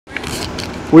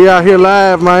We out here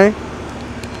live, man.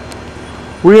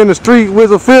 We in the street,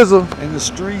 wizzle fizzle. In the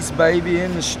streets, baby,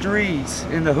 in the streets,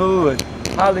 in the hood,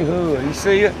 Hollywood. You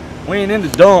see it? We ain't in the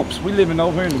dumps. We living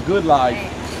over here in the good life.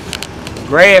 The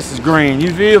grass is green,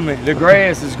 you feel me? The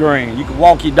grass is green. You can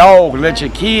walk your dog and let your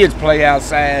kids play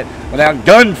outside without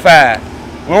gunfire.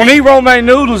 We don't eat romaine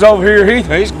noodles over here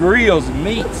either. It's grills and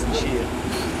meats and shit.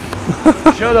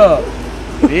 Shut up,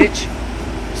 bitch.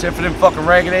 Except for them fucking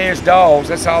ragged ass dogs,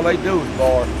 that's all they do is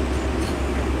bark.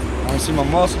 Wanna see my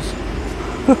muscles?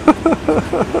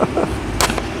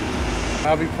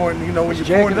 I'll be pointing, you know, when you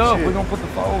jack point it up. shit. We're gonna put the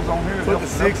fours on here. Put the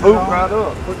 6 boot on. right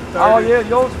up. Put the 30. Oh yeah,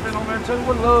 yours has been on there too.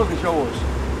 What love is yours?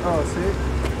 Oh,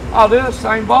 6. Oh, they're the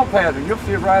same ball pattern. You'll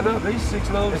fit right up. These 6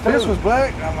 loves If too. this was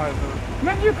black, I might do it.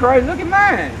 Man, you're crazy. Look at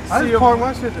mine. I just parked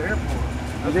my shit at the airport.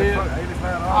 You did?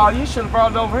 Oh, you should have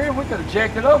brought it over here. We could have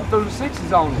jacked it up and threw the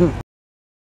 6s on it.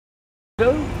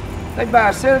 Dude, they buy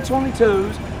a set of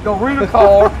 22s, go rent a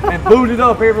car, and boot it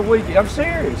up every weekend. I'm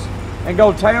serious. And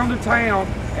go town to town,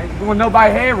 and when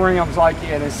nobody had rims like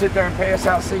that, and sit there and pass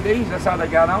out CDs. That's how they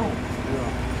got on.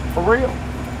 Yeah. For real.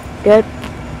 Good.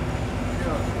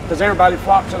 Because everybody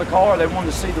flocked to the car. They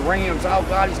wanted to see the rims. Oh,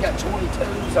 God, he's got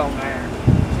 22s on there.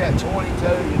 He's got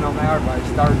 22. You know, now everybody's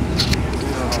 30s.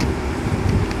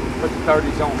 Put the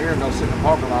 30s on here and they'll sit in the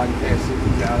parking lot and pass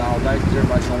CDs out all day because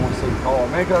everybody's going to want to see the car.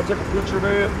 Man, can I take a picture of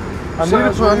it? I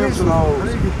burnt some. I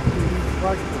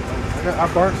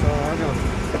got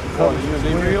Oh, you gonna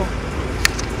need real?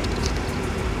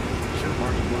 Should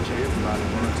burn a bunch of everybody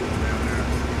running to them down there.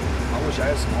 I wish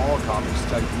I had some hard copies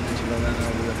to take them to go down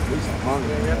there with at least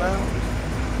 100 right now.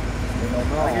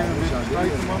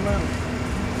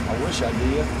 I wish I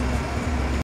did.